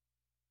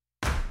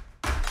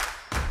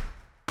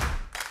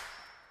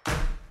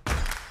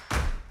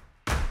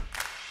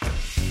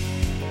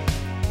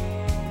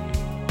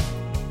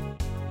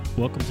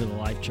Welcome to the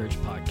Life Church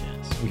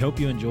Podcast. We hope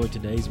you enjoyed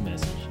today's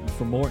message. And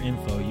for more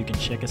info, you can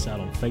check us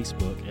out on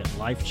Facebook at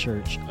Life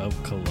Church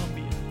of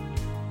Columbia.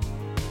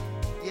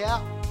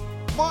 Yeah.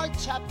 Mark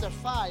chapter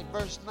 5,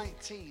 verse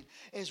 19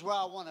 is where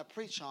I want to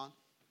preach on.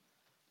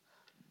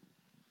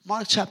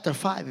 Mark chapter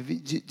 5,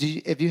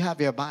 if you have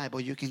your Bible,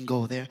 you can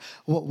go there.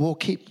 We'll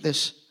keep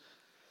this.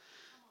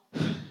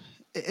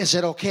 Is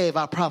it okay if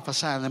I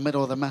prophesy in the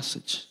middle of the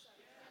message?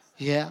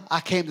 Yeah, I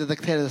came to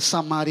declare to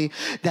somebody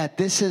that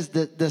this is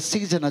the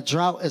season of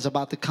drought is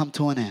about to come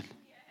to an end.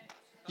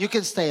 You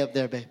can stay up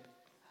there, babe.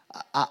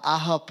 I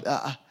help.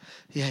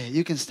 Yeah,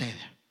 you can stay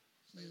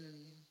there.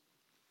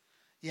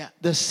 Yeah,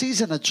 the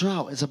season of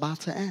drought is about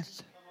to end.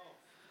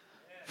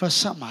 For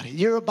somebody,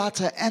 you're about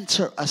to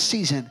enter a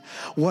season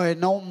where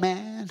no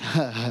man,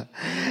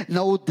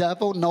 no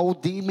devil, no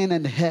demon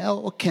in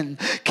hell can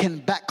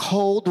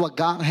backhold what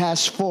God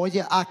has for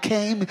you. I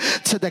came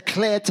to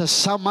declare to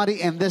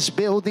somebody in this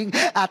building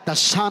at the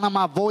sound of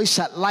my voice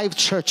at Life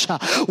Church,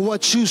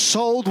 what you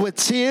sowed with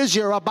tears,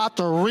 you're about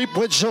to reap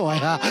with joy.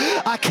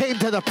 I came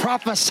to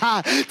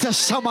prophesy to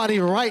somebody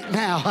right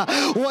now,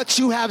 what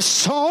you have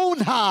sown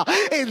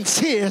in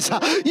tears,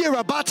 you're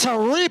about to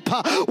reap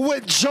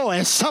with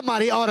joy.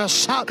 Somebody ought to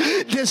shout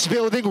this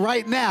building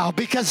right now,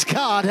 because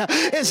God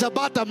is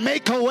about to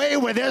make a way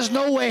where there's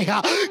no way.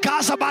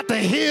 God's about to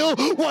heal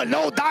what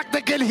no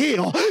doctor can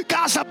heal.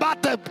 God's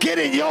about to get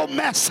in your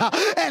mess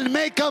and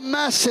make a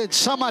message.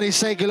 Somebody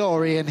say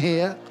glory in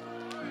here.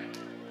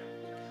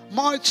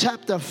 Mark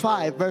chapter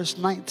 5 verse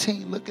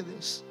 19. Look at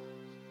this.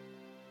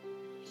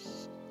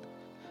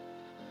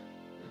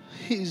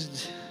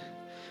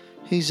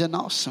 He's an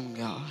awesome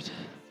God.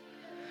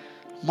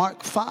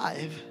 Mark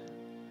 5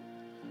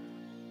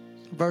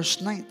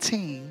 verse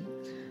 19.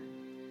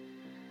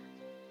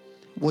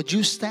 Would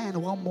you stand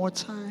one more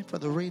time for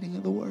the reading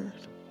of the word?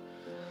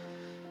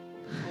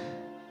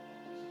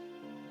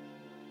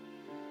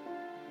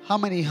 How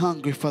many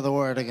hungry for the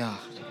word of God?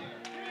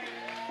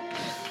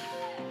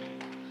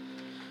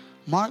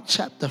 Mark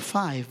chapter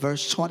 5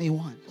 verse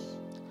 21.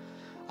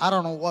 I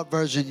don't know what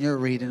version you're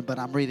reading, but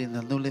I'm reading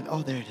the New Living.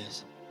 Oh, there it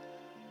is.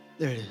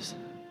 There it is.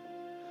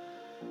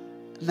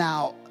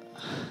 Now,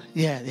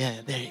 yeah,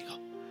 there you go.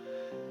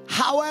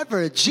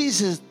 However,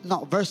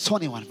 verse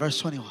 21.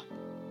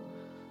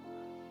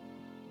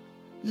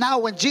 Now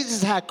when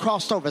Jesus had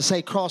crossed over,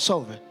 say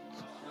crossover.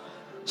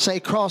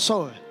 Say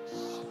crossover.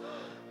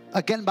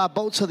 Again by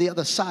boat to the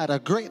other side, a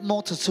great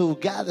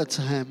multitude gathered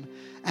to him,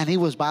 and he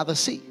was by the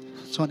sea.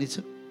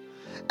 22.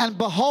 And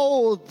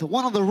behold,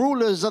 one of the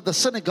rulers of the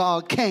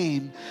synagogue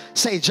came,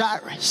 say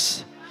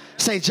Jairus.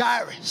 Say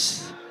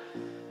Jairus.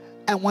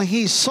 And when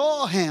he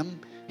saw him,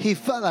 he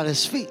fell at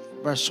his feet.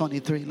 Verse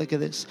 23, look at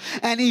this.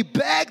 And he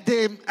begged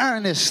him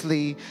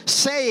earnestly,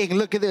 saying,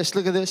 look at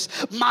this.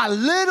 My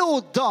little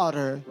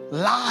daughter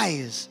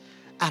lies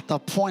at the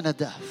point of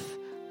death.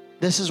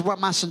 This is where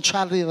my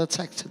centrality of the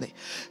text today.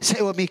 Say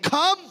with me,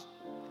 come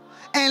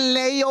and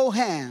lay your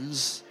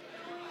hands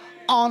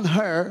on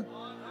her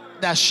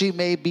that she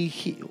may be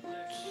healed.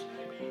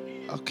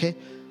 Okay?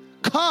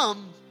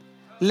 Come,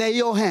 lay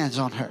your hands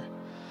on her.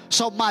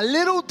 So my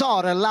little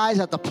daughter lies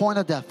at the point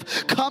of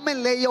death. Come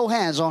and lay your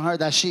hands on her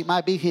that she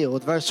might be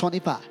healed. Verse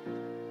 25.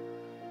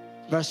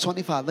 Verse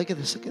 25. Look at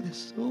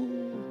this.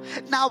 Ooh.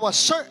 Now a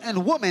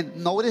certain woman,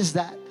 notice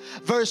that.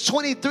 Verse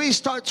 23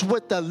 starts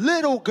with the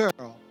little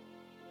girl.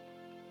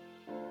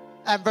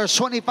 And verse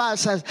 25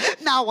 says,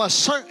 now a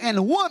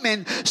certain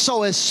woman,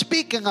 so it's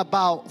speaking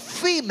about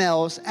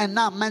females and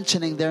not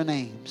mentioning their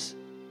names.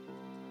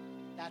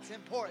 That's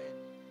important.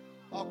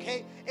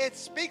 Okay? It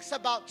speaks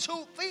about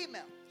two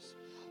females.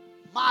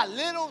 My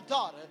little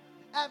daughter.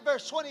 And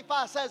verse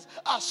 25 says,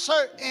 a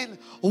certain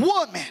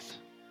woman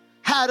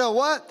had a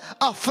what?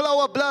 A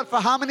flow of blood for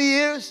how many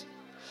years?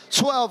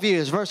 12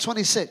 years. Verse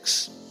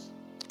 26.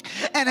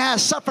 And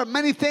has suffered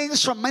many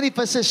things from many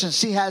physicians.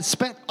 She had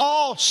spent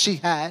all she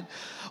had,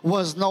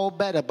 was no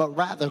better, but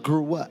rather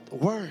grew what?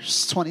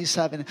 Worse.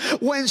 27.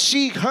 When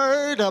she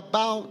heard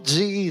about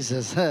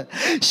Jesus,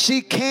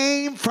 she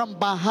came from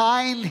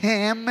behind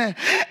him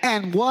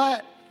and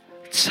what?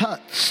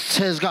 Touched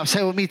his garment.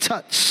 Say with me,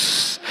 touch.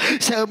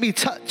 Say with me,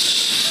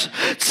 touch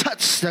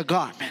the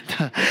garment.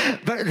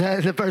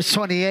 Verse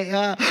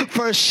 28.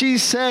 For she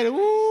said,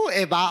 ooh,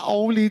 if I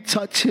only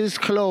touch his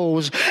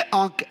clothes,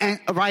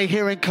 right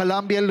here in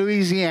Columbia,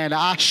 Louisiana,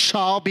 I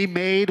shall be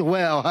made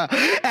well.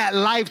 At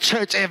Life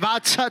Church, if I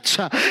touch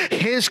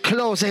his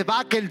clothes, if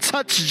I can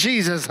touch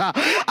Jesus,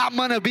 I'm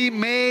going to be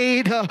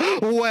made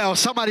well.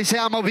 Somebody say,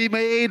 I'm going to be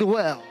made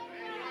well.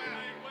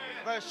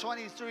 Verse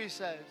 23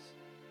 says,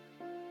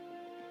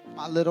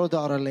 my little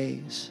daughter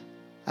lays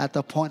at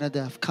the point of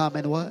death. Come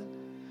and what?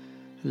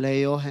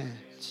 Lay your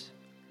hands.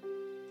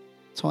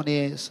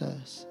 28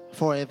 says,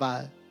 for if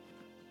I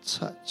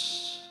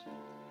touch,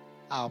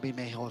 I'll be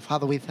made whole.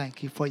 Father, we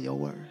thank you for your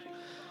word.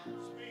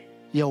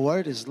 Your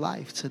word is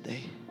life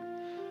today.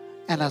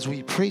 And as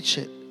we preach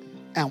it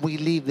and we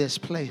leave this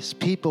place,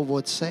 people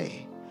would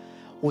say,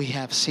 we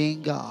have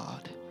seen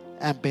God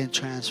and been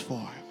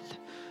transformed.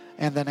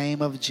 In the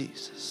name of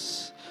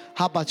Jesus.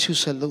 How about you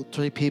salute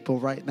 3 people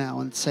right now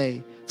and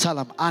tell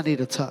them, I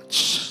need a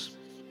touch.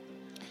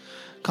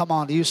 Come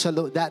on, you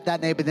salute. That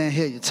neighbor didn't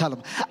hear you. Tell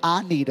them,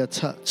 I need a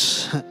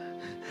touch.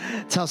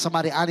 Tell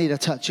somebody, I need a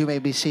touch. You may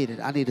be seated.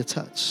 I need a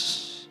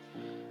touch.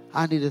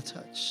 I need a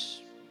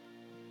touch.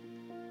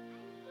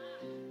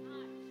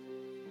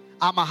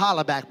 I'm a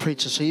holler back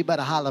preacher, so you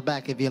better holler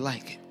back if you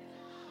like it.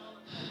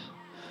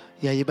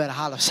 Yeah, you better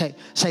holler.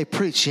 Say,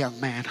 preach, young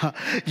man.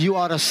 You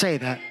ought to say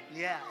that.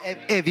 Yeah,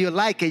 if you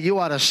like it, you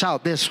ought to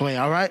shout this way,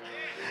 all right?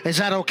 Is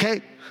that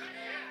okay?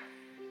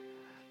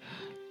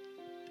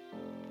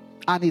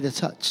 I need a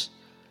touch.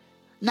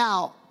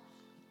 Now,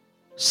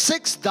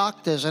 6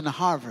 doctors in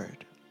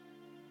Harvard,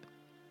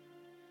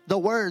 the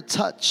word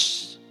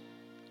touch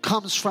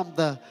comes from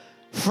the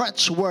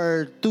French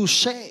word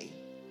toucher,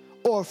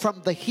 or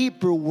from the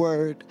Hebrew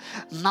word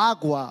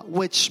nagwa,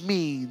 which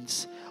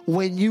means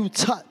when you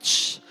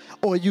touch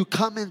or you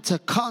come into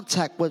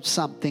contact with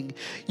something,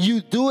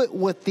 you do it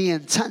with the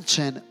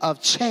intention of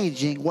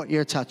changing what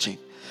you're touching.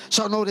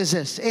 So notice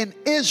this. In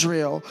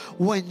Israel,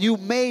 when you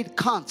made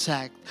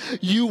contact,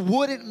 you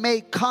wouldn't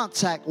make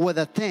contact with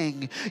a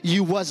thing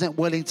you wasn't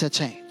willing to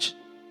change.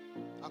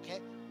 Okay?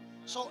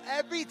 So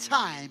every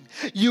time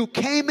you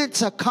came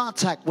into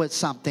contact with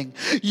something,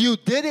 you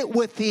did it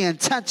with the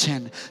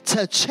intention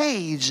to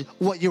change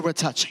what you were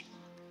touching.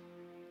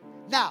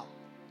 Now,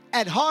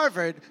 at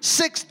Harvard,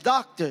 6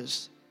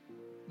 doctors,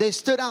 they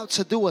stood out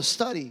to do a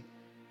study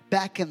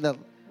back in the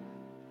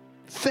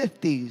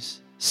 50s,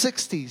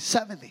 60s,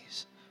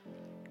 70s.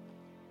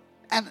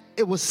 And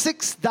it was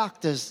 6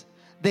 doctors.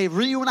 They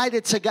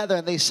reunited together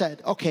and they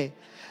said, okay,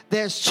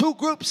 there's 2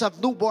 groups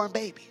of newborn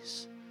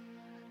babies.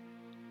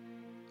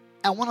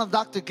 And one of the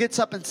doctors gets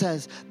up and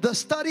says, the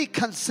study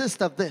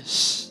consists of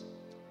this.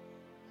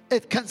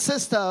 It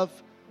consists of,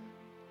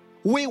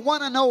 we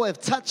want to know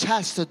if touch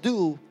has to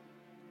do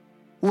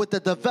with the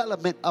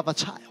development of a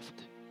child.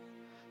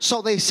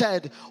 So they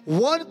said,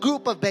 one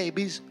group of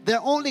babies,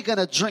 they're only going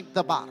to drink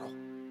the bottle.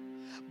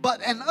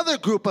 But another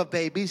group of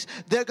babies,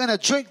 they're going to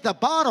drink the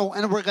bottle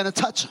and we're going to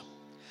touch them.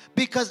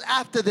 Because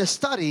after this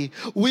study,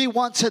 we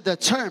want to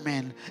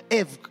determine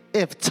if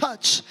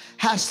touch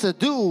has to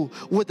do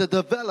with the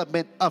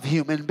development of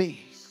human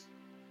beings.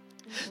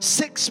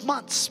 6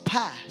 months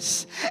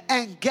passed,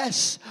 and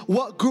guess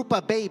what group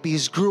of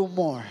babies grew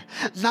more?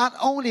 Not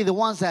only the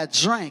ones that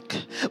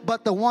drank,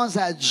 but the ones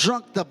that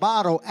drank the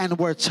bottle and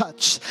were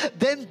touched.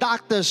 Then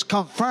doctors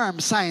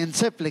confirmed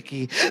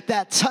scientifically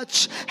that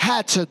touch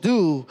had to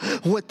do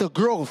with the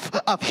growth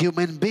of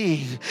human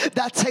being.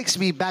 That takes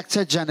me back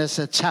to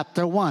Genesis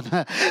chapter 1.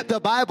 The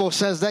Bible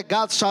says that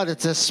God started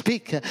to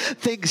speak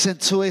things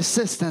into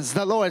existence.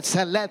 The Lord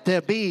said, let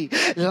there be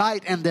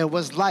light, and there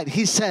was light.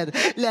 He said,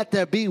 let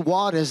there be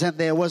waters, and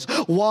there was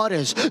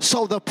waters.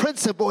 So the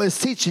principle is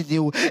teaching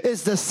you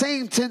is the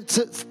same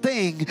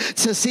thing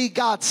to see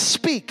God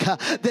speak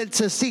than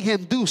to see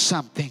him do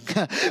something.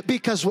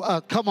 Because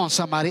come on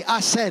somebody,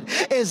 I said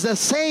it's the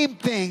same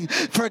thing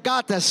for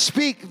God to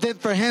speak than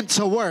for him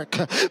to work,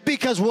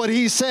 because what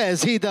he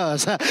says he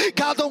does.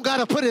 God don't got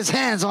to put his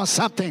hands on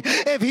something.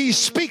 If he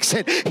speaks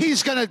it,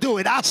 he's gonna do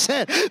it. I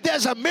said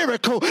there's a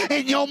miracle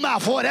in your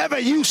mouth. Whatever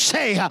you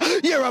say,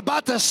 you're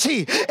about to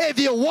see. If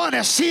you want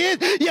to see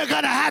it, you're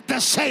gonna have to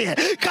say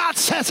it. God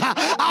says,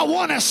 I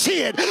want to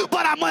see it,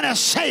 but I'm going to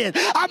say it.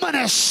 I'm going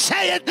to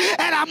say it,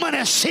 and I'm going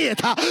to see it.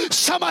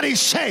 Somebody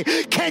say,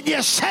 can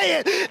you say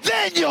it?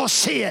 Then you'll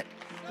see it.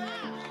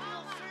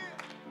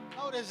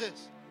 Notice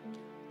this.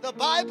 The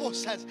Bible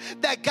says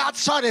that God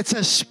started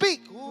to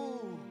speak.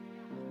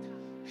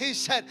 He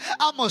said,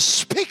 I'm going to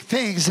speak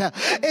things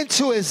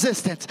into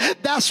existence.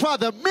 That's why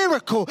the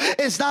miracle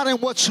is not in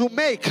what you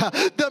make.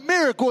 The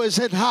miracle is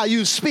in how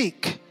you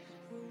speak.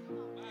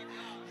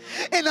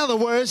 In other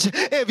words,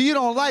 if you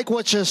don't like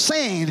what you're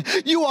saying,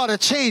 you ought to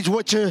change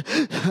what you're...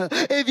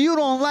 If you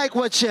don't like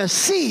what you're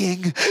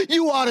seeing,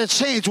 you ought to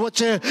change what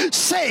you're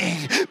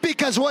saying.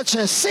 Because what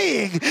you're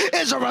seeing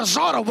is a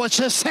result of what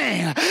you're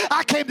saying.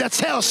 I came to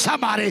tell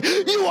somebody,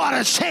 you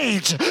ought to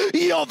change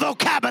your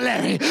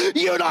vocabulary.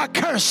 You're not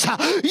cursed.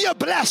 You're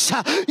blessed.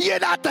 You're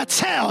not the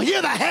tail.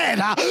 You're the head.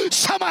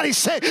 Somebody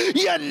say,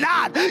 you're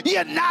not.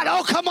 You're not.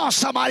 Oh, come on,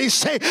 somebody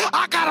say,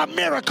 I got a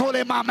miracle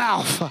in my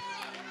mouth.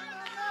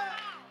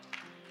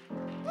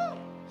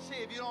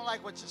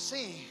 Like what you're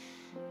seeing,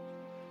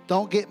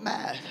 don't get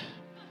mad.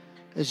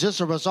 It's just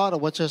a result of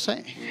what you're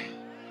saying.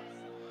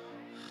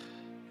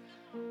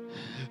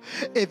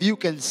 If you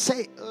can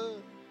say,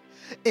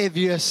 if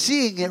you're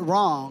seeing it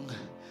wrong,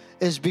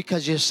 it's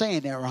because you're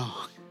saying it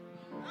wrong.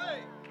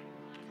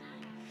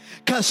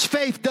 Because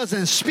faith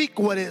doesn't speak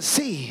what it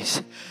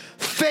sees.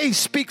 Faith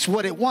speaks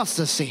what it wants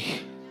to see.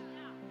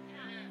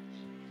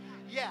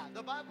 Yeah,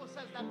 the Bible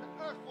says that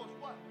the earth was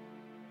what?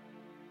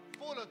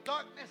 Full of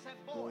darkness and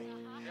void.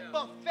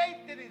 But faith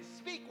didn't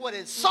speak what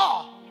it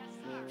saw.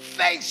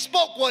 Faith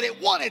spoke what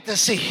it wanted to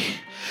see.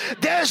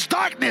 There's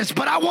darkness,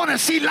 but I want to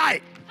see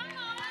light.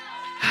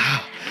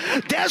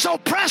 There's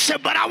oppression,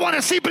 but I want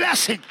to see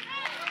blessing.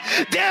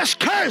 There's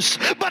curse,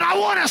 but I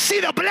want to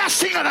see the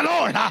blessing of the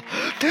Lord.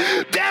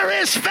 There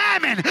is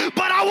famine,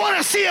 but I want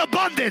to see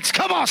abundance.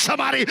 Come on,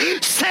 somebody.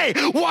 Say,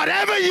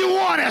 whatever you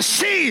want to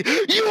see,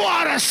 you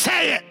ought to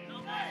say it.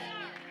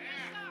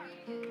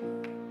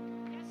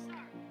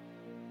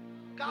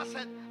 God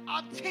said,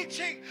 I'm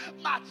teaching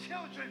my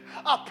children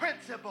a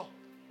principle.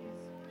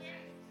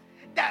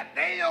 That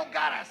they don't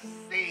got to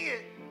see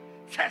it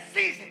to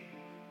seize it.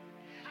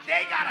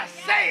 They got to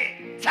say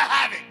it to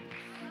have it.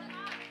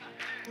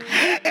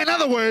 In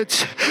other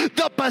words,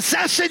 the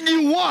possession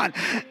you want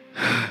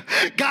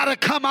got to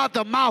come out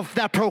the mouth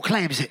that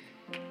proclaims it.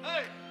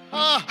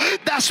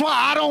 That's why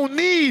I don't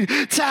need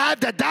to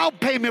have the down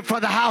payment for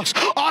the house.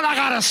 All I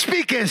got to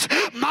speak is,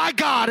 my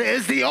God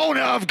is the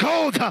owner of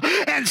gold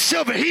and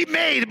silver. He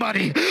made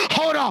money.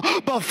 Hold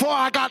on. Before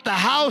I got the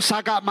house,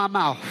 I got my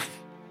mouth.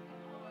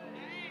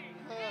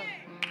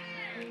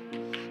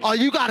 Oh,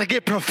 you got to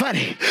get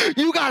prophetic.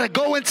 You got to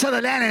go into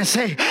the land and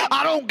say,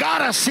 I don't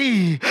got to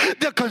see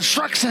the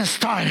construction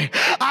started.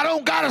 I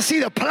don't got to see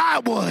the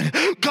plywood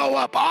go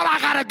up. All I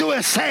got to do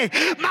is say,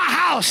 my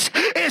house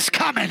is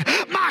coming.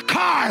 My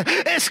car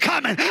is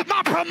coming.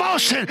 My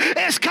promotion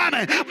is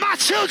coming. My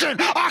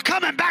children are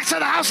coming back to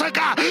the house of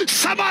God.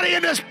 Somebody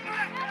in this,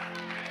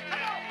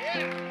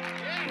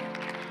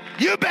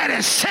 you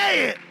better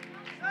say it.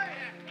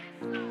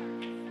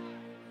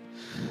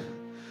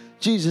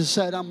 Jesus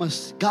said,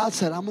 God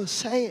said, I'm going to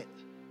say it.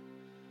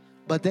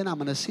 But then I'm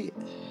going to see it.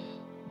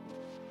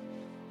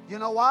 You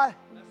know why?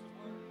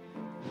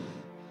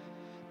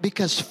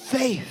 Because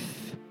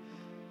faith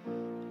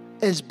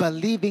is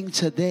believing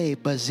today,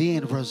 but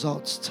seeing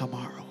results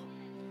tomorrow.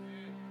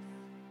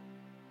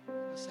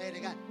 Let's say it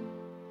again.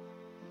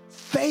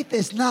 Faith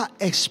is not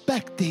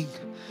expecting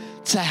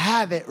to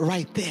have it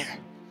right there.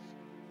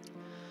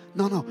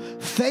 No.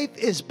 Faith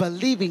is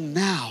believing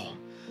now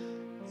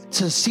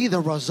to see the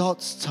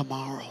results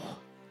tomorrow.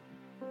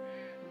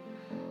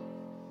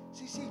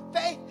 See,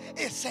 faith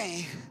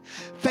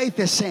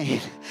is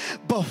saying,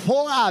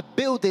 before I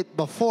build it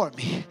before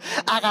me,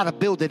 I got to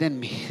build it in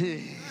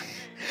me.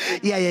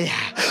 Yeah.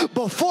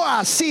 Before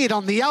I see it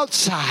on the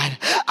outside,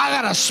 I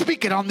got to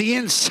speak it on the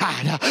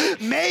inside.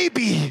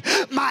 Maybe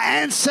my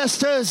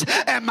ancestors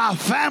and my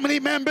family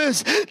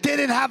members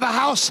didn't have a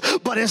house,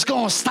 but it's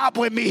going to stop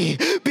with me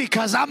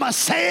because I'm going to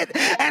say it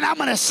and I'm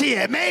going to see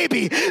it.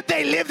 Maybe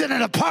they lived in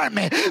an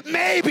apartment.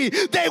 Maybe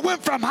they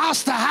went from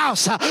house to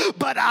house,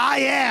 but I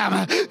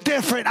am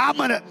different. I'm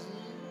going to...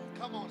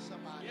 Come on,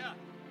 somebody. Yeah.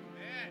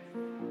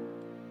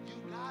 You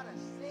got to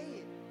say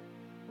it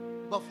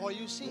before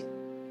you see it.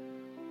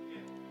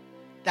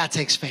 That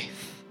takes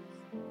faith.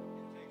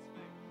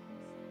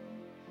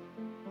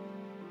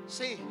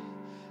 See,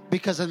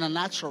 because in the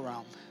natural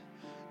realm,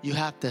 you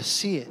have to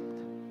see it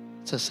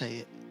to say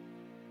it.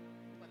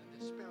 But in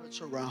the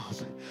spiritual realm,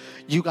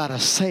 you got to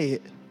say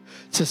it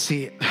to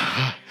see it.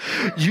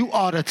 You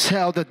ought to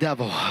tell the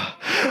devil,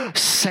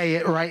 say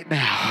it right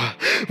now.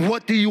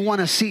 What do you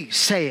want to see?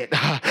 Say it.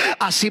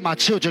 I see my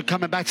children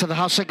coming back to the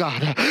house of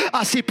God.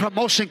 I see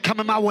promotion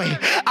coming my way.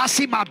 I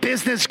see my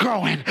business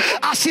growing.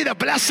 I see the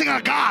blessing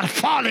of God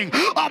falling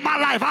on my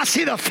life. I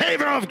see the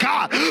favor of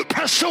God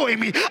pursuing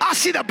me. I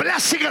see the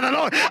blessing of the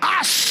Lord.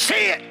 I see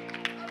it.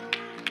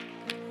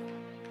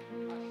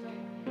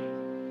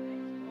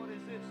 What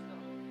is this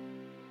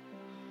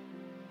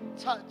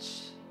though?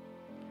 Touch.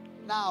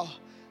 Now,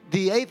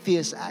 the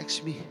atheist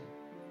asked me,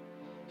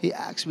 he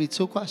asked me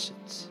two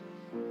questions.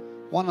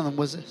 One of them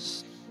was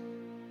this.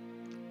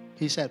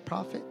 He said,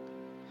 prophet,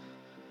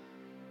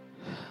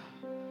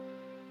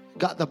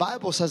 God, the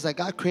Bible says that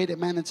God created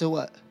man into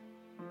what?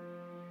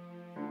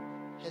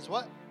 His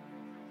what?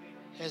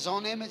 His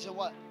own image and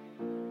what?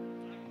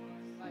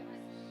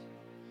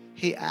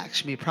 He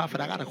asked me, prophet,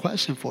 I got a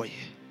question for you.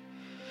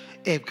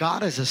 If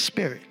God is a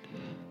spirit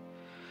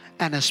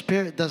and a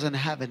spirit doesn't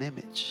have an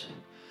image,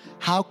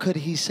 how could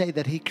he say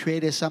that he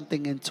created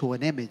something into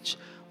an image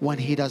when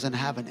he doesn't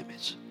have an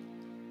image?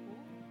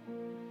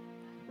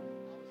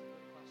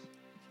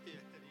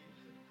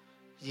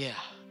 Yeah.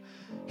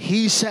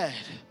 He said,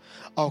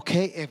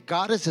 okay, if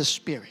God is a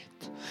spirit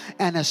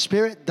and a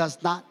spirit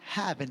does not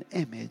have an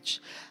image,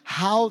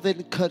 how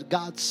then could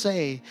God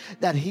say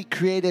that he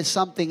created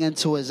something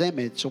into his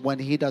image when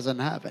he doesn't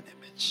have an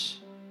image?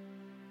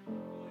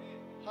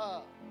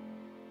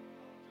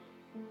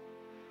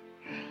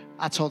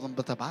 I told him,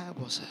 but the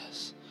Bible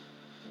says.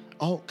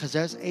 Oh, because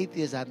there's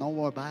atheists that know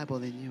more Bible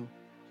than you.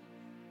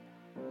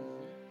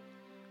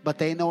 But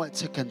they know it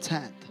to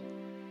contend,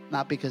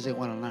 not because they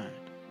want to learn.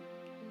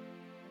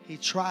 He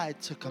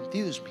tried to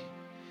confuse me.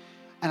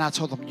 And I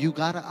told him, you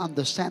got to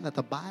understand that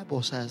the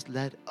Bible says,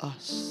 let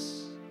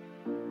us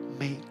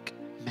make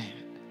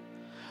man.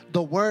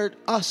 The word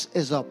us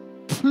is a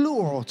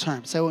plural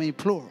term. Say with me,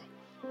 plural.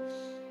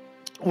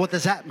 What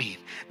does that mean?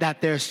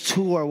 That there's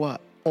two or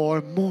what? Or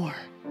more.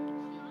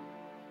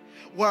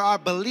 Where our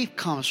belief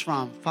comes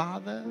from,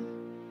 Father,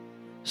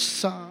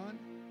 Son,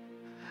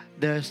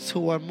 there's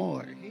two or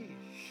more.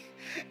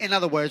 In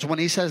other words, when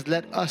he says,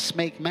 let us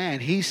make man,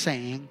 he's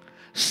saying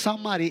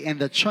somebody in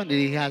the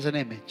Trinity has an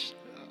image.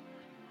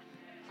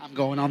 I'm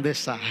going on this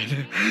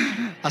side.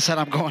 I said,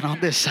 I'm going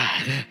on this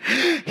side.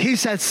 He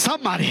said,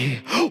 somebody,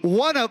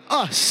 one of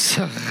us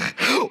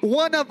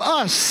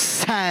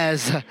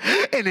has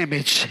an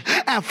image.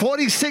 And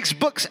 46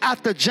 books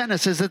after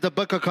Genesis is the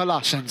book of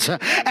Colossians.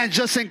 And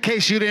just in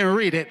case you didn't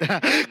read it,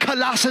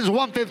 Colossians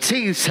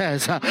 1:15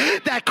 says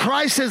that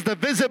Christ is the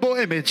visible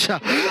image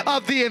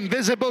of the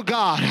invisible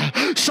God.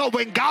 So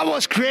when God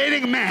was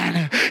creating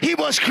man, he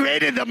was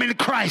creating them in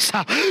Christ.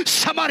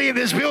 Somebody in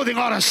this building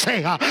ought to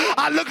say,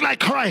 I look like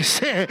Christ.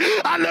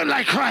 I look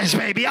like Christ,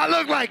 baby. I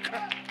look like...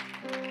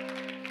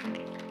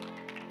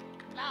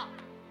 Now,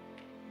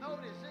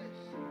 notice this.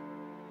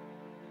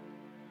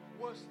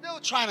 We're still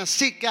trying to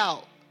seek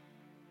out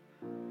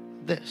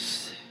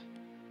this.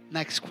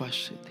 Next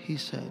question. He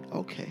said,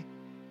 okay.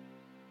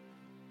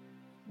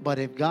 But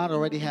if God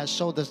already has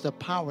showed us the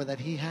power that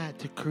he had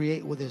to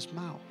create with his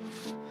mouth,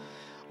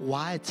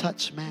 why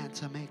touch man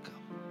to make him?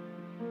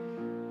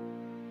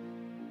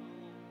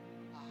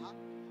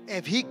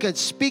 If he could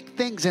speak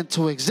things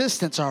into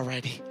existence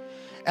already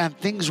and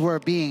things were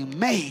being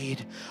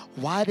made,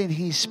 why didn't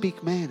he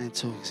speak man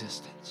into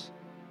existence?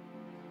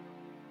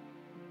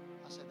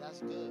 I said, that's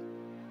good.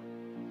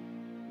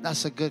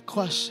 That's a good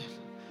question.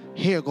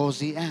 Here goes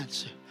the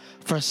answer.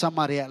 For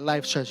somebody at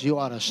Life Church, you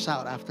ought to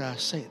shout after I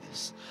say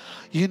this.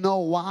 You know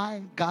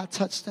why God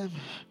touched them?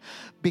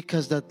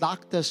 Because the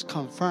doctors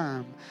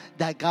confirm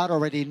that God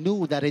already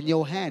knew that in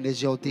your hand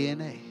is your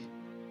DNA.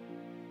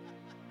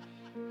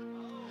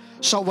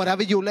 So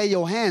whatever you lay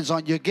your hands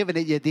on, you're giving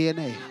it your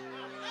DNA.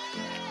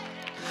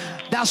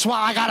 That's why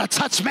I gotta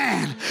touch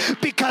man,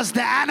 because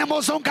the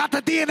animals don't got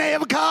the DNA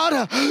of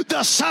God,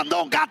 the sun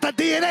don't got the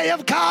DNA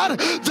of God,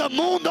 the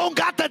moon don't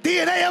got the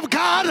DNA of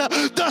God,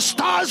 the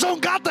stars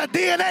don't got the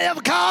DNA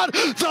of God.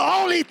 The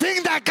only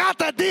thing that got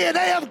the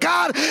DNA of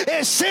God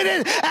is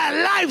sitting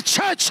at Life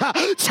Church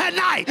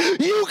tonight.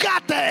 You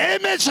got the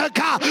image of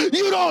God.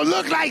 You don't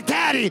look like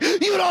daddy,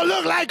 you don't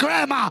look like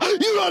grandma,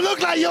 you don't look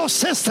like your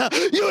sister,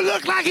 you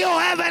look like your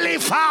heavenly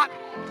Father.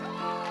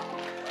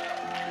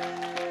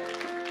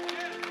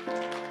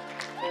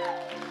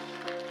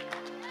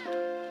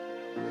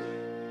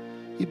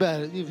 You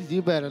better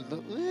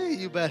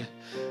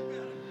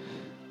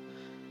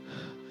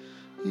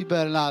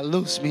not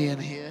loose me in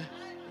here.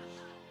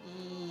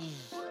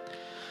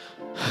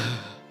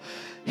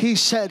 He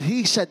said,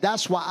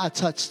 that's why I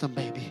touched him,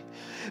 baby.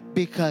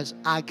 Because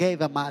I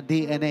gave him my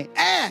DNA.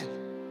 And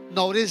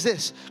notice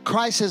this.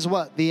 Christ is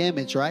what? The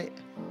image, right?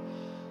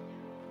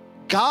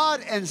 God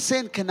and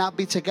sin cannot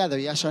be together.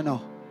 Yes or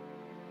no?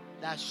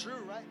 That's true,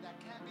 right? That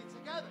can't be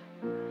together.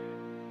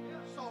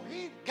 So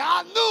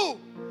God knew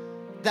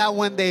that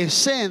when they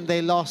sinned,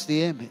 they lost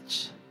the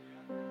image.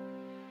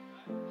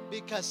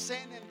 Because sin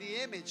and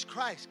the image,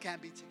 Christ,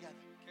 can't be together.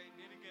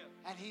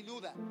 And he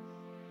knew that.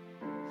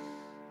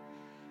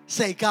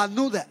 Say, God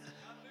knew that.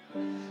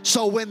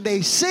 So when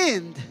they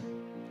sinned,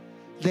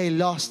 they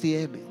lost the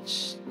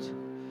image.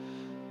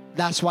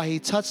 That's why he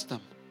touched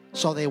them,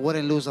 so they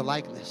wouldn't lose the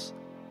likeness.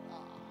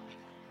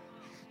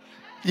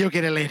 You'll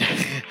get it later.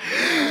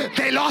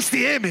 They lost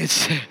the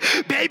image,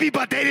 baby,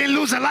 but they didn't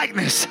lose the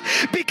likeness.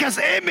 Because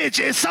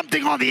image is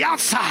something on the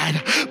outside,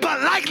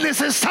 but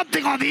likeness is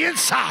something on the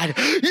inside.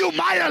 You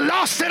might have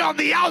lost it on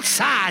the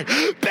outside,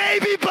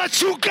 baby, but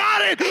you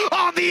got it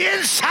on the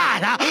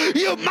inside.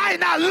 You might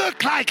not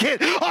look like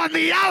it on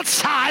the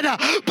outside,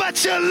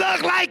 but you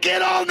look like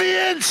it on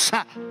the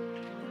inside.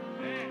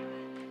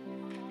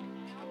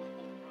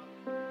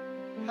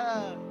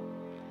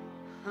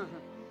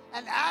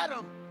 And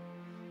Adam,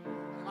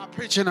 am I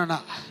preaching or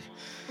not?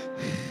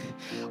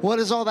 What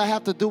does all that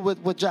have to do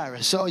with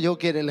Jairus? So you'll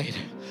get it later.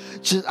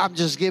 I'm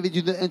just giving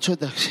you the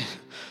introduction.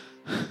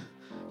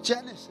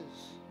 Genesis.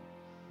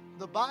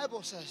 The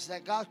Bible says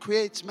that God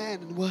creates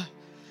man in what?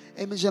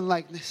 Image and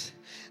likeness.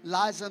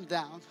 Lies them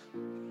down.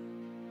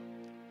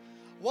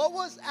 What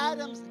was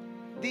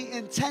the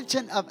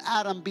intention of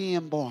Adam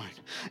being born?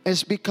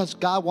 It's because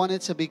God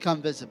wanted to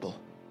become visible.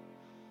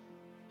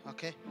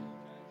 Okay?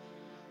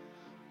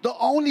 The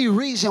only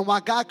reason why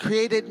God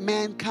created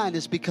mankind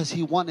is because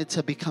he wanted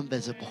to become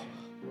visible.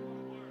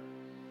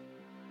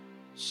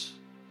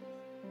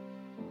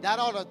 That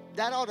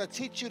ought to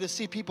teach you to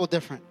see people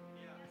different.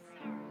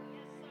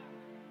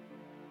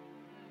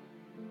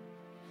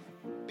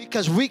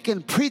 Because we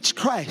can preach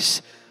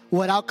Christ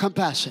without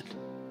compassion.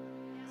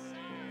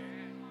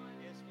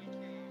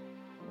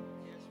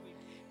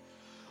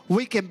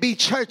 We can be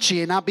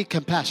churchy and not be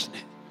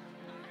compassionate.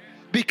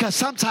 Because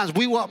sometimes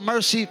we want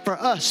mercy for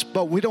us,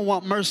 but we don't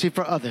want mercy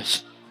for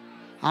others.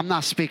 I'm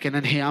not speaking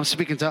in here. I'm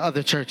speaking to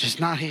other churches,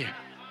 not here.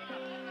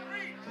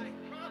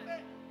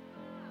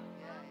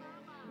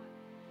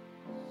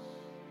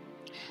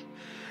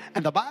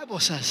 And the Bible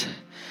says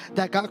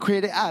that God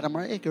created Adam,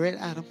 right? He created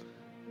Adam.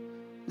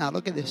 Now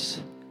look at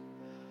this.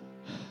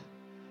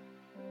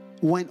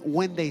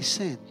 When they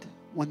sinned,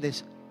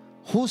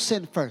 who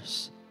sinned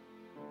first?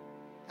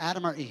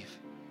 Adam or Eve?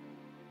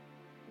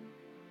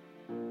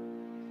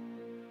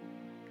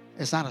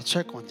 It's not a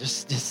trick one.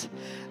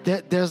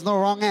 There's no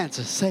wrong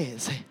answer. Say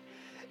it. Say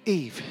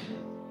Eve.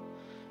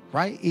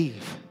 right?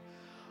 Eve.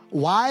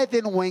 Why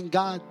then when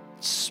God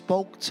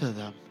spoke to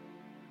them,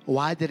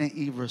 why didn't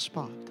Eve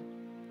respond?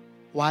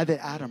 Why did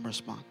Adam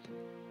respond?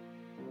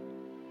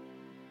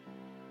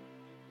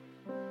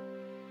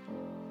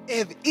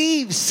 If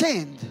Eve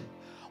sinned,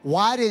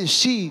 why didn't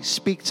she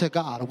speak to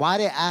God? Why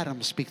did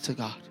Adam speak to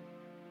God?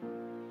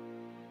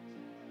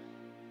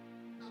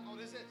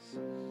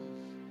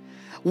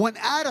 When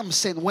Adam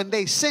sinned, when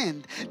they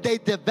sinned, they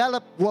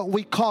developed what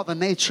we call the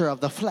nature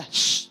of the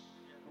flesh.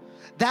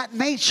 That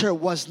nature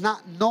was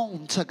not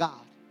known to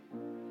God.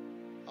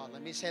 Oh,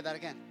 let me say that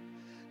again.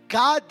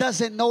 God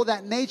doesn't know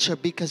that nature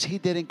because He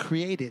didn't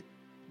create it.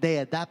 They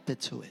adapted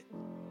to it.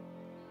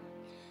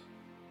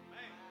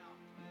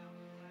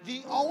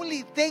 The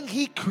only thing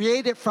He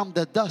created from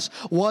the dust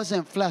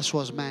wasn't flesh,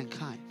 was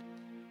mankind.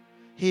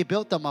 He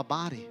built them a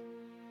body,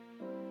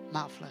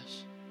 not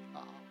flesh.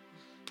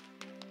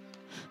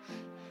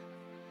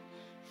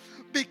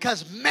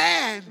 Because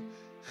man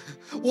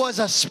was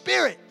a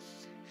spirit,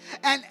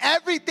 and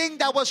everything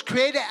that was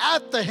created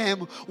after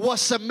him was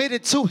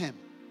submitted to him.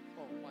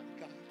 Oh my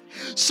God.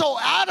 So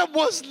Adam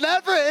was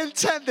never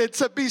intended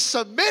to be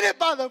submitted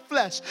by the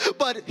flesh,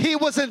 but he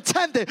was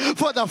intended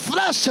for the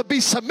flesh to be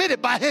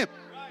submitted by him.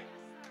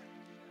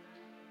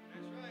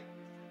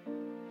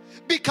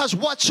 Because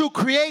what you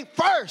create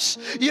first,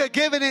 you're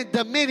giving it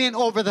dominion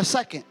over the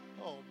second.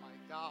 Oh my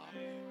God.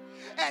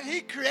 And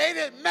He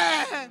created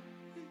man.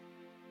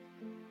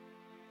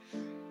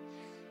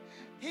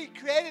 He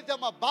created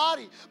them a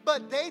body,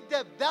 but they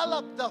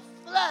developed the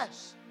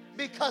flesh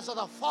because of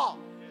the fall.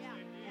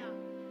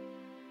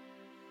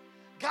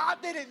 God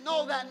didn't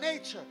know that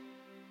nature.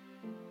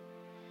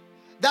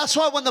 That's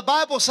why when the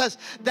Bible says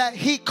that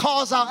He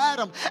calls out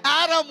Adam,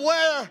 Adam,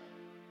 where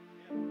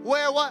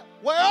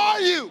are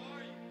you?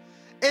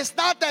 It's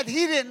not that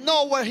he didn't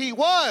know where he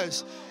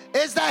was.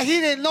 It's that he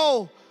didn't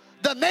know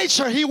the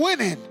nature he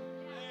went in.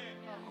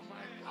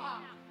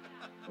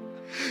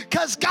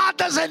 Because God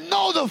doesn't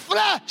know the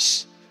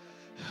flesh.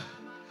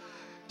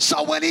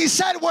 So when He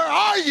said, where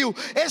are you?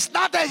 It's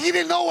not that He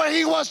didn't know where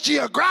he was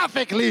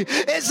geographically.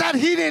 It's that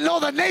He didn't know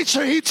the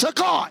nature he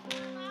took on.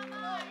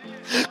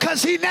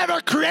 Because He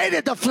never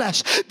created the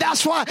flesh.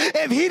 That's why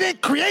if He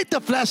didn't create the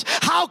flesh,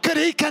 how could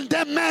He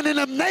condemn man in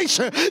a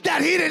nature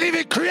that He didn't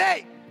even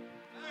create?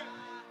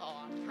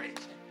 Oh, I'm preaching.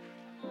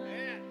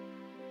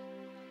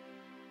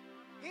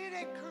 He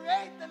didn't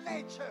create the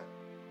nature.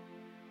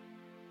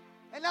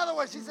 In other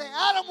words, He's saying,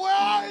 Adam, where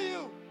are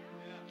you?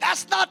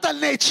 That's not the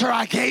nature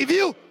I gave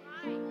you.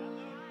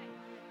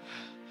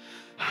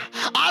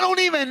 I don't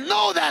even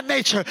know that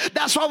nature.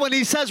 That's why when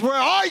He says, where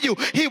are you?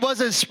 He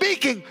wasn't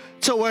speaking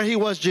to where he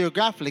was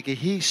geographically.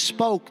 He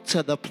spoke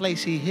to the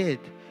place he hid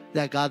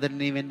that God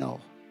didn't even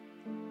know.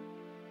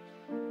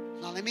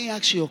 Now let me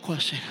ask you a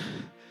question.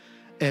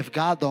 If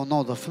God don't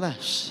know the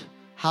flesh,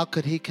 how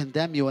could He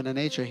condemn you in a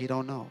nature He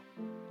don't know?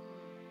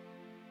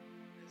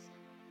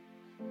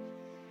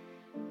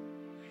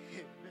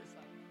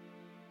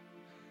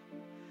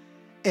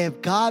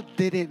 If God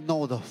didn't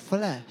know the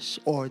flesh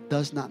or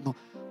does not know,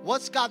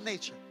 what's God's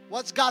nature?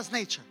 What's God's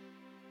nature?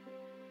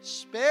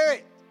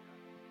 Spirit.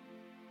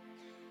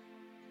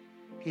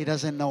 He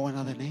doesn't know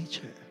another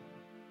nature.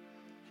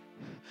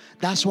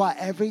 That's why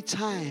every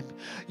time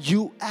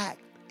you act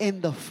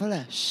in the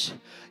flesh,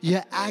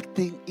 you're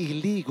acting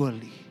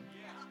illegally.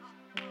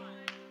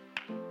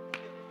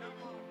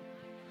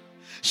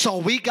 So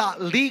we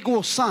got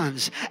legal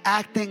sons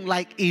acting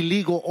like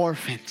illegal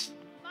orphans.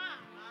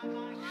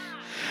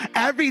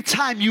 Every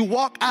time you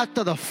walk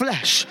after the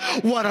flesh,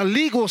 what a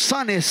legal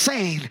son is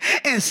saying,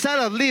 instead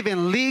of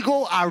living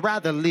legal, I'd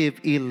rather live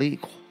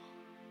illegal.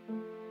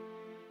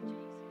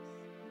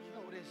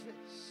 What is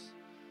this?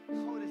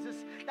 What is this?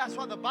 That's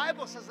what the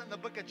Bible says in the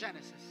book of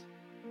Genesis.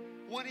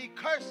 When He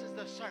curses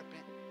the serpent,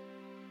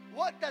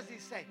 what does He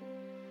say?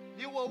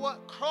 You will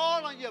what?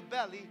 Crawl on your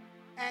belly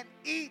and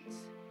eat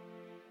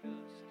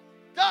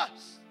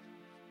dust.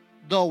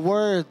 The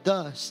word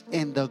dust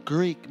in the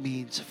Greek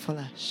means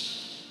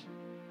flesh.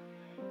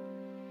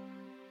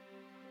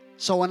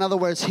 So in other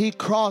words, He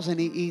crawls and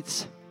He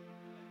eats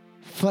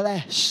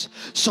flesh.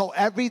 So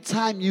every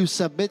time you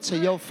submit to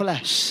your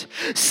flesh,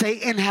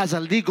 Satan has a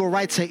legal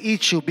right to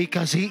eat you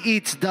because he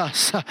eats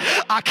dust.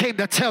 I came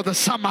to tell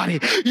somebody,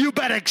 you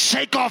better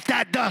shake off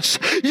that dust.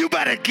 You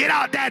better get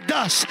out that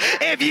dust.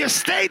 If you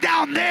stay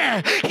down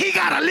there, he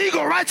got a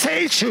legal right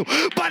to eat you.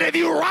 But if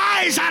you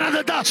rise out of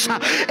the dust,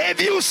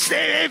 if you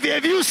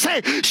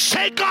say,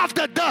 shake off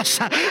the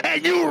dust,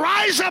 and you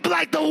rise up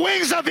like the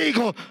wings of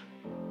eagle,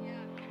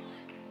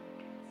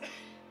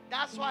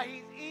 that's why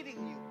He's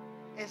eating you.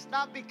 It's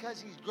not because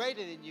He's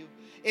greater than you.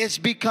 It's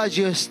because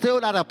you're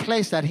still at a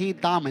place that He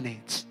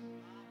dominates.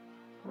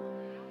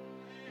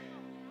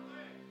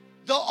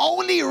 The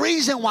only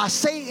reason why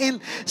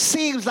Satan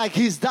seems like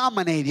he's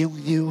dominating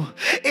you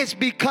is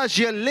because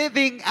you're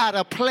living at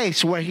a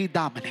place where he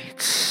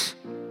dominates.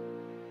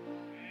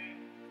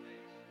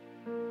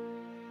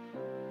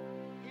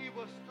 He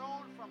was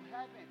thrown from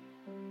heaven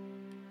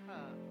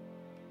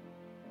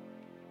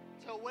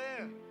to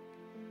where?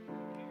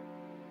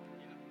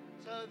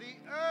 To to the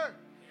earth.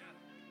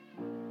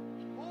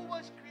 Who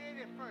was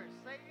created first,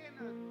 Satan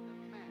or the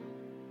man?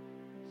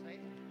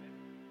 Satan.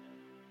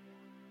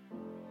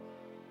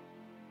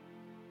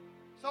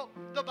 So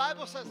the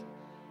Bible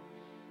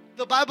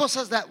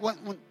says that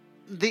when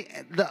the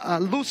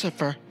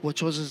Lucifer,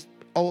 which was his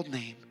old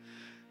name,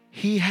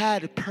 he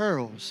had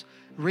pearls.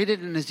 Read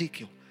it in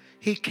Ezekiel.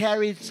 He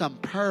carried some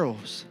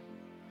pearls.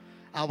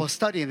 I was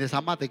studying this.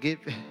 I'm about to give.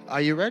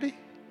 Are you ready?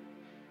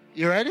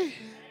 You ready?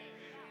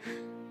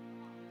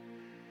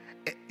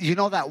 You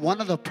know that one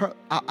of the pearls,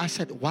 I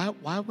said,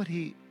 why would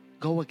he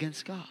go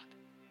against God?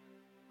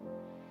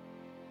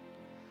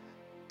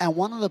 And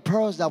one of the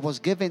pearls that was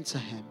given to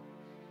him,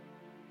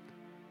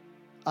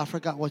 I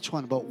forgot which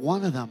one, but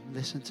one of them,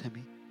 listen to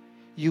me,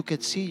 you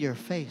could see your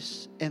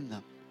face in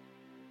them.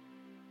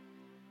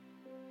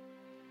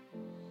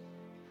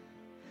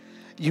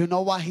 You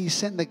know why he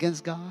sinned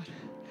against God?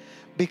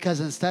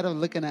 Because instead of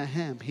looking at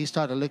him, he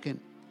started looking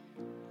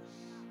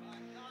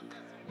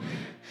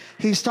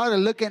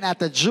at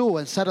the jewel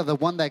instead of the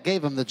one that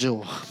gave him the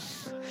jewel.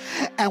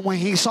 And when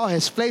he saw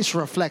his face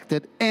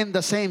reflected in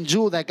the same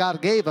jewel that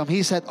God gave him,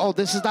 he said, oh,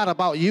 this is not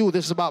about you,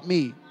 this is about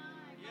me.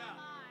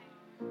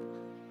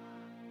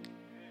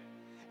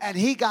 And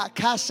he got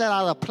casted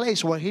out of a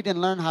place where he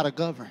didn't learn how to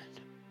govern.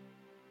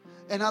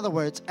 In other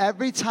words,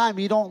 every time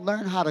you don't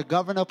learn how to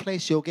govern a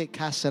place, you'll get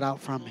casted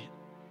out from it.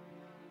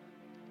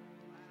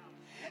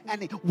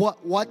 And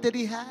what did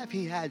he have?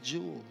 He had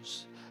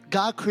jewels.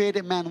 God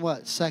created man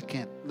what?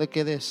 Second. Look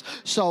at this.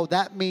 So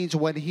that means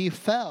when he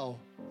fell,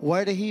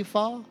 where did he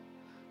fall?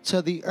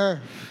 To the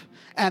earth.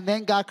 And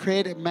then God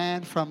created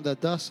man from the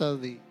dust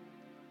of the...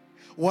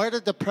 Where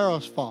did the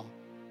pearls fall?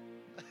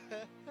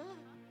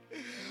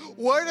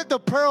 Where did the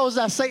pearls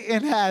that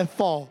Satan had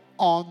fall?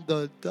 On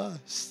the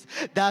dust.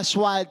 That's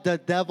why the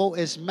devil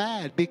is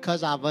mad,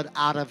 because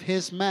out of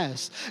his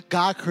mess,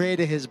 God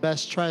created his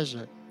best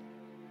treasure.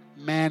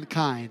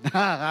 Mankind.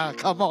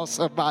 Come on,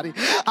 somebody.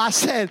 I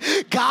said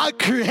God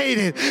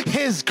created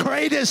his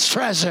greatest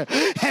treasure,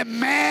 and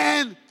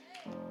man.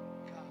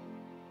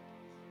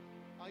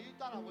 Oh, you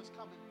thought I was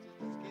coming to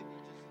just give you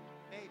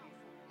just baby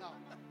food? No.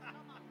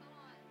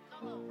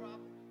 Come on, bro.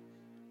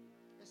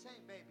 This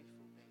ain't baby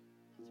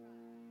food,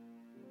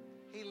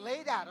 baby. He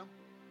laid at him.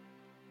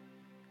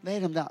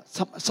 Laid him down.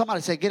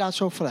 Somebody say, get out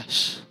your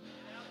flesh.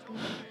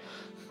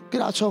 Get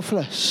out your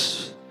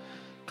flesh.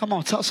 Come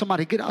on, tell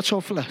somebody, get out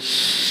your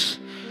flesh.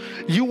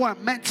 You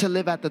weren't meant to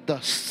live at the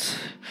dust.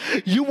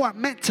 You weren't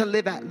meant to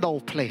live at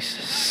low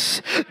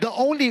places.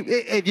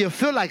 If you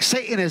feel like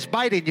Satan is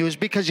biting you, it's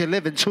because you're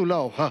living too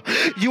low.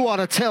 You ought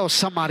to tell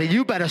somebody,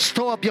 you better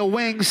store up your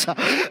wings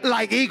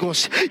like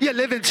eagles. You're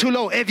living too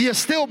low. If you're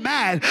still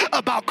mad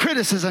about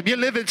criticism, you're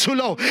living too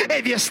low.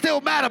 If you're still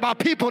mad about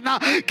people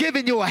not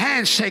giving you a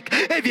handshake,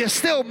 if you're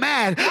still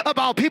mad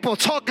about people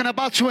talking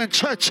about you in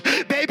church,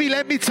 baby,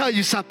 let me tell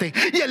you something.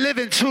 You're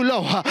living too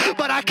low.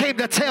 But I came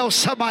to tell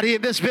somebody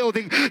in this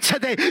building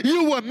today,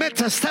 you were meant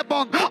to step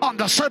on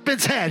the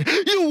serpent's head.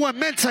 You were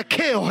meant to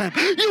kill him.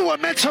 You were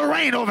meant to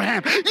reign over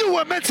him. You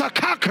were meant to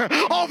conquer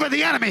over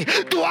the enemy.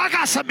 Do I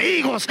got some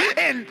eagles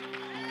in?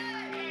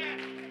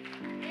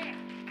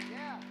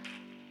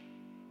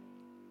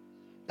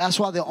 That's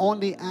why the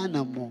only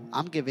animal,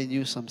 I'm giving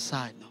you some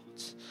side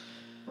notes.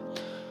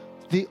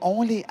 The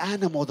only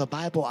animal the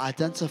Bible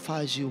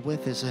identifies you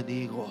with is an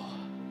eagle.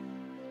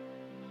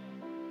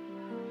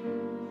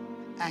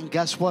 And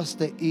guess what's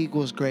the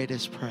eagle's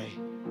greatest prey?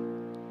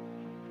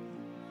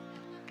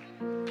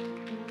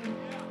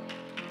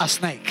 A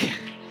snake.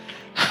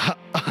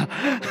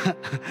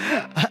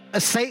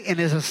 Satan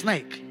is a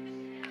snake.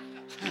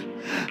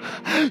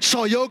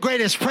 So your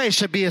greatest prey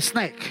should be a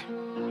snake.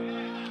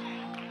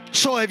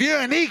 So if you're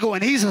an eagle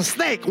and he's a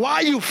snake, why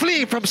are you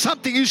fleeing from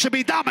something you should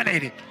be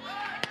dominating?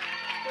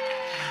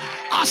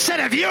 I said,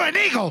 if you're an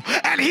eagle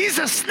and he's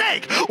a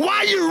snake, why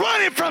are you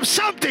running from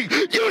something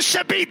you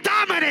should be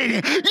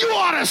dominating? You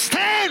ought to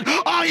stand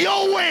on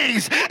your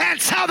wings and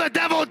tell the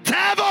devil,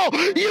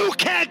 you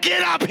can't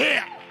get up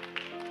here.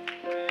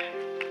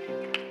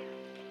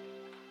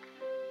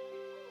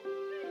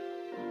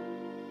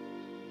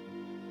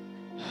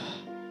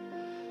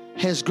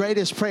 His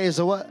greatest prey is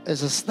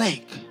a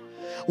snake.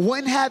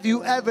 When have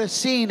you ever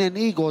seen an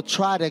eagle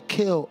try to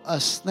kill a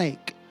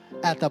snake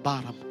at the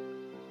bottom?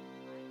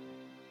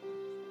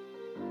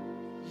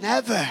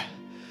 Never.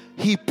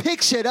 He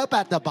picks it up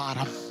at the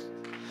bottom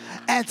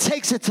and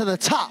takes it to the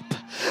top,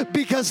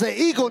 because the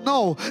eagle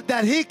knows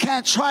that he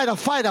can't try to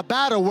fight a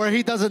battle where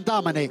he doesn't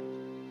dominate.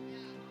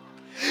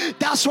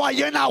 That's why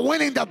you're not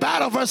winning the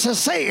battle versus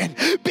Satan,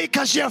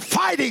 because you're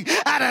fighting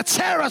at a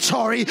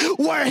territory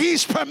where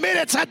he's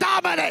permitted to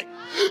dominate.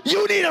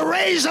 You need to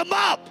raise him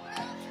up.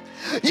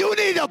 You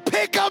need to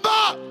pick him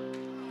up.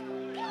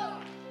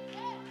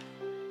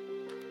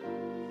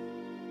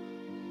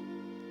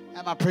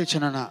 Am I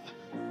preaching or not?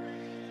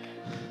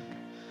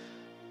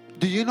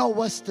 Do you know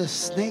what's the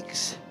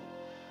snake's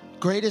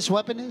greatest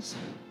weapon is?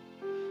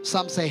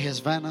 Some say his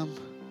venom.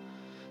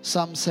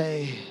 Some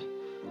say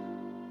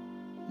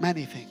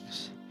many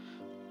things.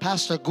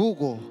 Pastor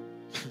Google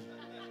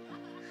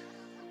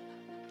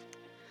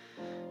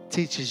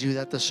teaches you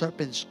that the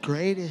serpent's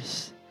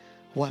greatest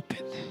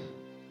weapon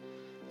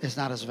is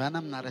not his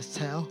venom, not his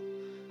tail,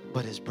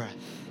 but his breath.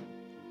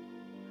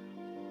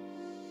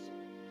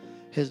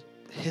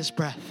 His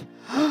breath.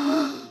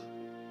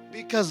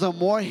 Because the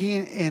more he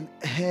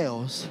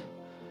inhales,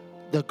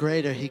 the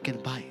greater he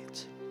can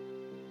bite.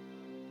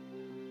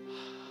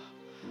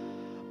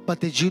 But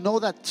did you know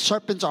that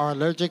serpents are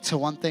allergic to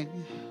one thing?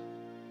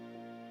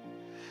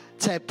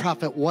 Say,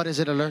 prophet, what is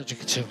it allergic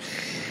to?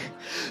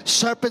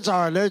 Serpents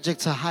are allergic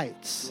to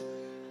heights.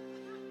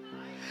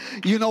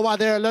 You know why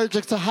they're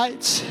allergic to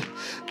heights?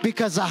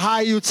 Because the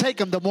higher you take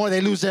them, the more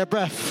they lose their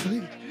breath.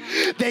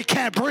 They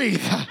can't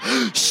breathe.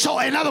 So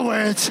in other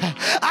words,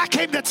 I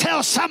came to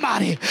tell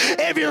somebody,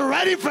 if you're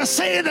ready for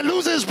Satan to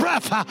lose his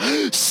breath,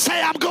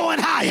 say I'm going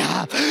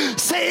higher.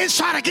 Satan's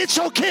trying to get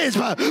your kids,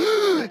 but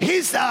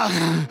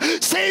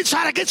Satan's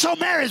trying to get your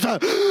marriage,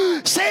 but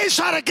Satan's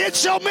trying to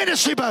get your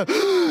ministry, but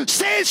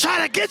Satan's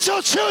trying to get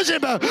your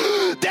children, but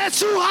they're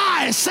too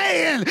high.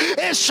 Satan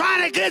is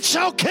trying to get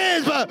your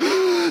kids, but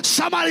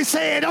somebody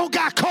say it don't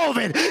got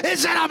COVID.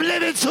 It's that I'm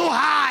living too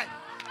high.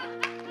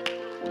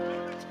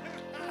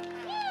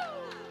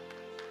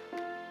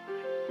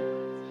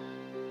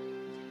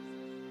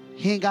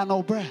 He ain't got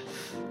no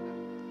breath.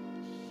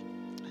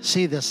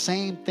 See, the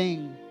same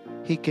thing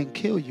he can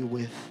kill you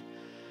with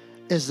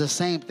is the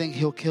same thing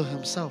he'll kill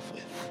himself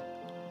with,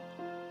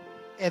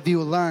 if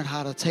you learn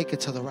how to take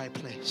it to the right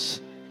place.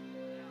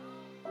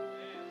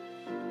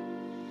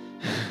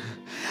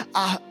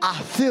 I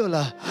feel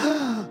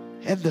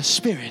in the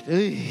spirit.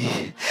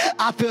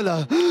 I feel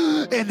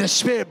in the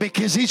spirit,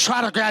 because he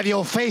try to grab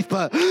your faith,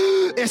 but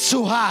it's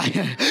too high.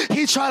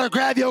 He try to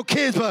grab your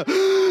kids, but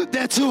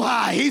they're too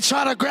high. He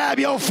try to grab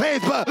your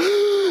faith, but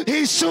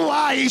he's too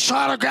high. He's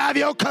trying to grab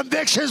your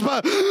convictions,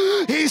 but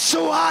he's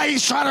too high.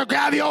 He's trying to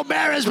grab your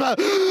marriage, but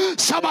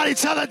somebody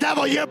tell the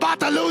devil, you're about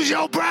to lose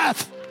your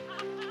breath.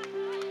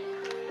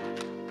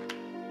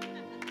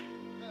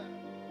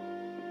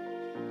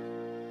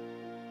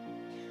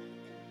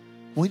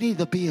 We need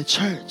to be a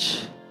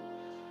church.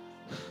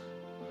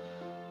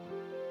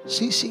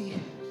 See.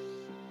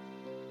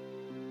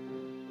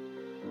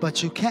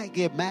 But you can't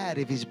get mad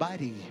if he's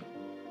biting you,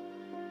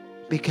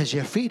 because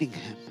you're feeding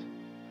him.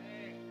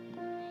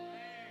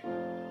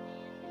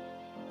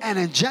 And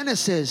in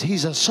Genesis,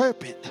 he's a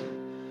serpent.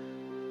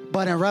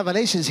 But in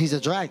Revelations, he's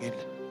a dragon.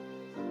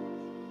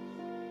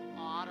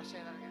 Oh, I don't say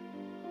that again.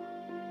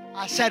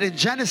 I said in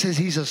Genesis,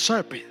 he's a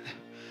serpent.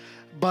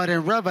 But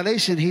in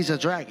Revelation, he's a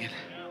dragon.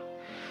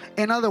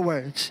 In other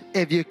words,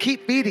 if you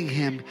keep feeding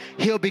him,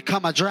 he'll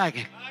become a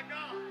dragon.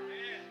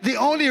 The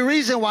only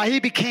reason why he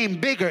became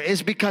bigger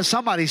is because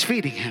somebody's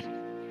feeding him.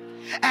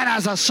 And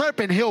as a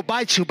serpent, he'll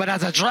bite you, but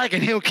as a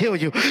dragon, he'll kill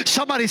you.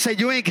 Somebody say,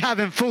 you ain't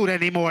having food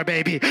anymore,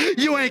 baby.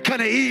 You ain't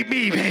gonna eat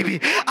me, baby.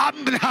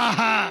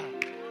 How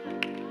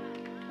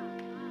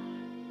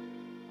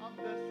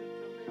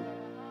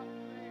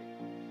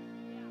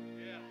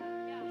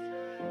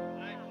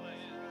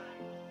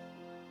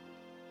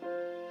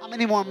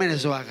many more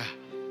minutes do I got?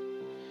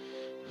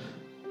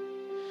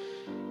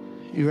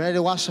 You ready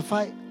to watch the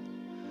fight?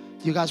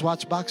 You guys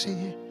watch boxing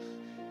here?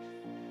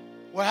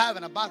 We're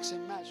having a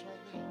boxing match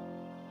right now.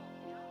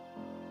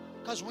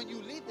 Because when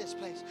you leave this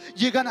place,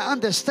 you're going to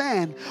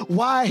understand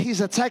why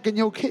he's attacking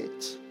your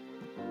kids.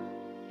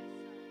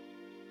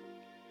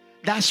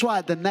 That's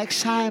why the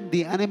next time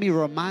the enemy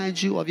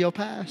reminds you of your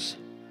past,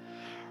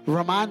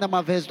 remind him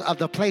of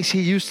the place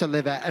he used to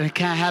live at and he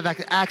can't have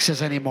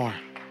access anymore.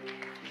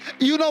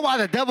 You know why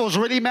the devil's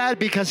really mad?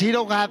 Because he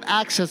don't have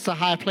access to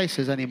high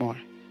places anymore.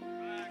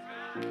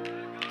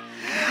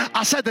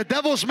 I said the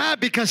devil's mad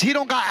because he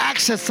don't got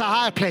access to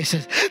high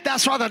places.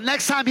 That's why the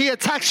next time he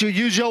attacks you,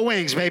 use your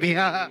wings, baby.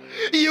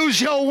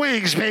 Use your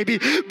wings, baby.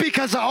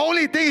 Because the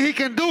only thing he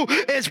can do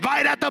is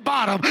bite at the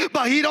bottom,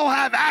 but he don't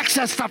have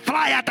access to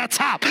fly at the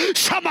top.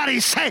 Somebody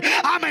say,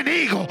 I'm an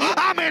eagle.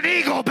 I'm an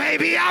eagle,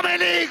 baby. I'm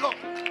an eagle.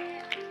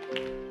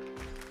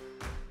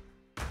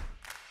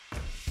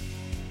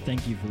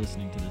 Thank you for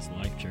listening to this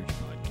Life Church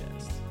podcast.